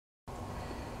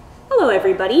Hello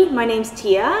everybody, my name's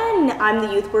Tia and I'm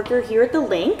the youth worker here at the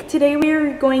link. Today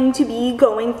we're going to be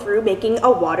going through making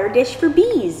a water dish for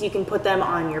bees. You can put them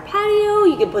on your patio,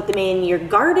 you can put them in your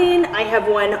garden. I have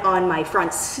one on my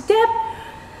front step.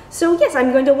 So yes,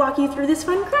 I'm going to walk you through this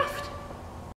fun craft.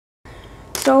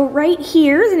 So right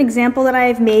here is an example that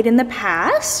I've made in the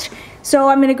past. So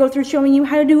I'm going to go through showing you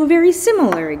how to do a very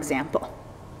similar example.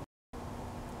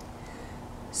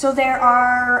 So there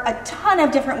are a ton of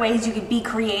different ways you could be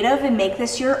creative and make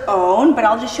this your own, but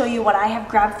I'll just show you what I have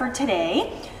grabbed for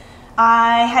today.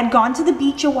 I had gone to the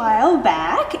beach a while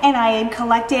back and I had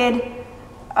collected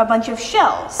a bunch of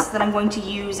shells that I'm going to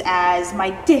use as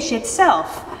my dish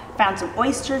itself. Found some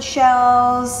oyster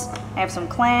shells, I have some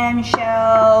clam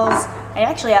shells, I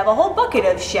actually have a whole bucket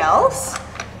of shells.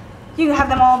 You can have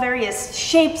them all various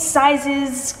shapes,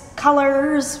 sizes,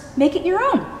 colors, make it your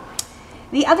own.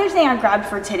 The other thing I grabbed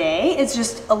for today is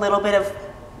just a little bit of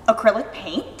acrylic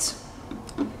paint,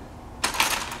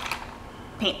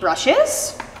 paint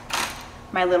brushes,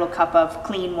 my little cup of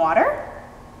clean water,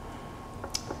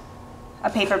 a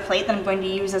paper plate that I'm going to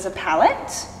use as a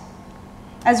palette,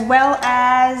 as well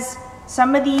as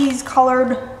some of these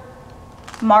colored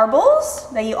marbles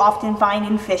that you often find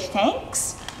in fish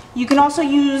tanks. You can also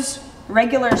use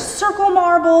regular circle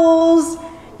marbles.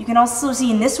 You can also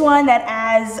see in this one that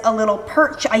as a little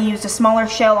perch, I used a smaller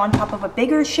shell on top of a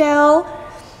bigger shell.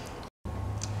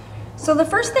 So the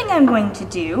first thing I'm going to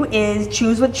do is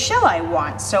choose what shell I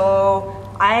want.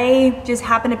 So I just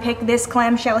happen to pick this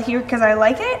clam shell here because I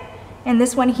like it, and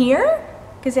this one here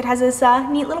because it has this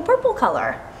neat little purple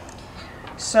color.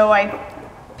 So I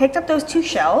picked up those two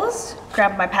shells,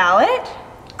 grabbed my palette.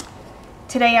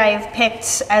 Today I've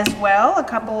picked as well a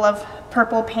couple of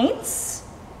purple paints.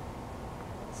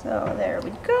 So there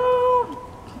we go.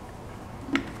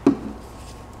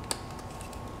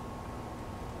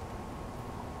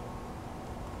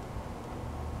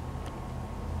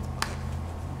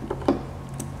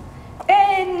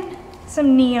 And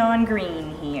some neon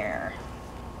green here.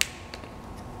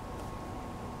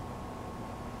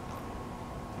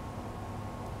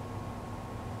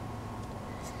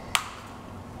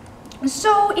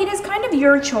 So it is kind of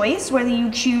your choice whether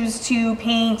you choose to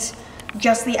paint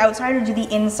just the outside or do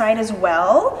the inside as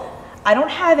well. I don't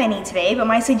have any today, but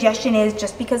my suggestion is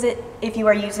just because if you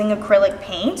are using acrylic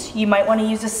paint, you might want to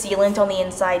use a sealant on the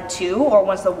inside too, or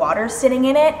once the water's sitting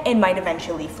in it, it might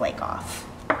eventually flake off.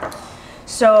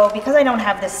 So because I don't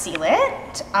have the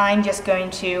sealant, I'm just going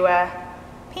to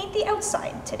paint the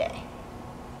outside today.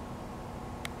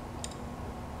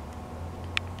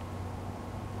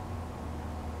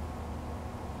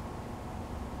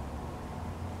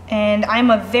 And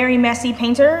I'm a very messy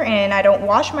painter and I don't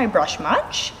wash my brush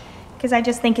much because I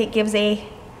just think it gives a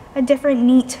different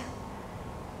neat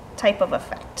type of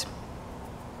effect.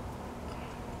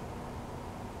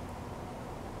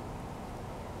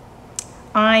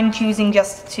 I'm choosing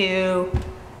just to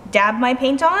dab my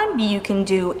paint on, but you can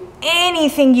do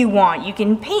anything you want. You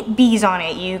can paint bees on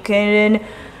it, you can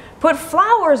put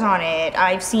flowers on it.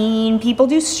 I've seen people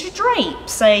do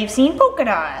stripes, I've seen polka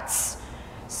dots.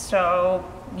 So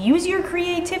use your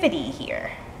creativity here.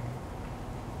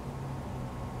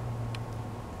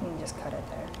 Let me just cut it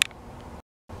there.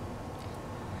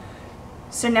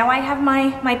 So now I have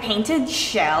my painted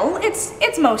shell.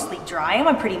 It's mostly dry. I'm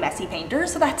a pretty messy painter,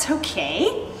 so that's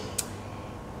okay.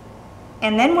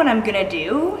 And then what I'm gonna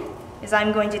do is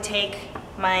I'm going to take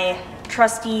my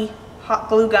trusty hot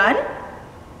glue gun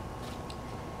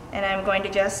and I'm going to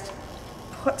just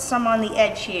put some on the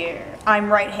edge here.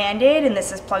 I'm right-handed and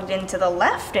this is plugged into the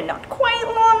left and not quite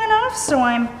long enough, so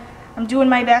I'm doing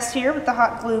my best here with the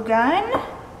hot glue gun.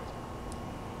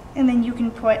 And then you can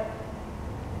put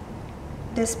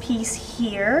this piece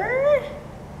here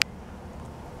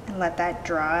and let that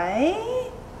dry.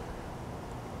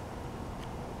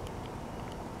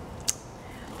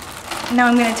 Now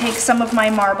I'm going to take some of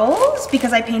my marbles.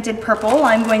 Because I painted purple,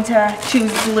 I'm going to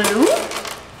choose blue.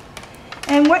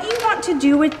 And what you want to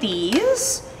do with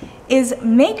these is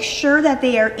make sure that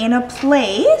they are in a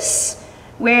place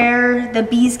where the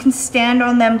bees can stand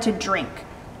on them to drink.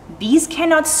 Bees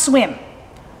cannot swim,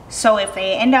 so if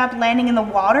they end up landing in the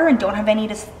water and don't have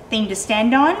anything to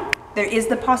stand on, there is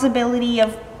the possibility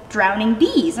of drowning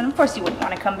bees. And of course you wouldn't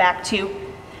want to come back to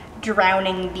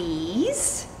drowning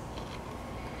bees.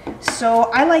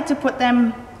 So I like to put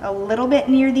them a little bit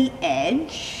near the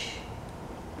edge.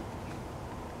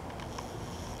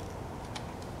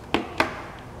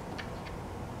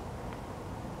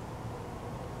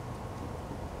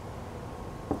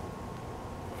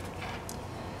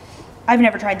 I've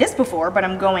never tried this before, but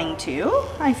I'm going to.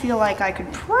 I feel like I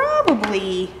could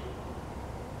probably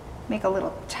Make a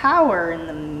little tower in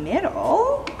the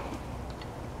middle.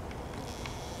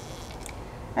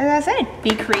 As I said,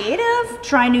 be creative,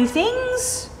 try new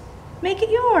things, make it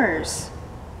yours.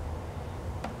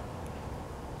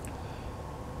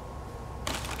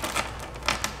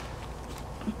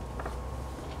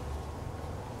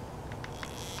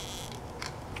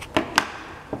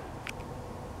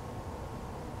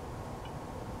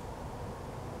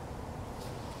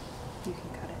 You can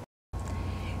cut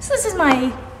it. So this is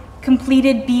my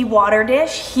completed bee water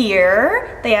dish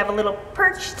here. They have a little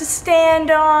perch to stand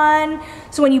on.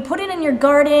 So when you put it in your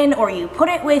garden or you put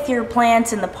it with your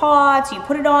plants in the pots, you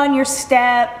put it on your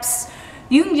steps,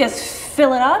 you can just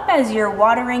fill it up as you're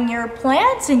watering your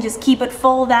plants and just keep it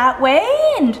full that way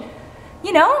and,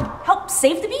 you know, help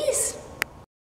save the bees.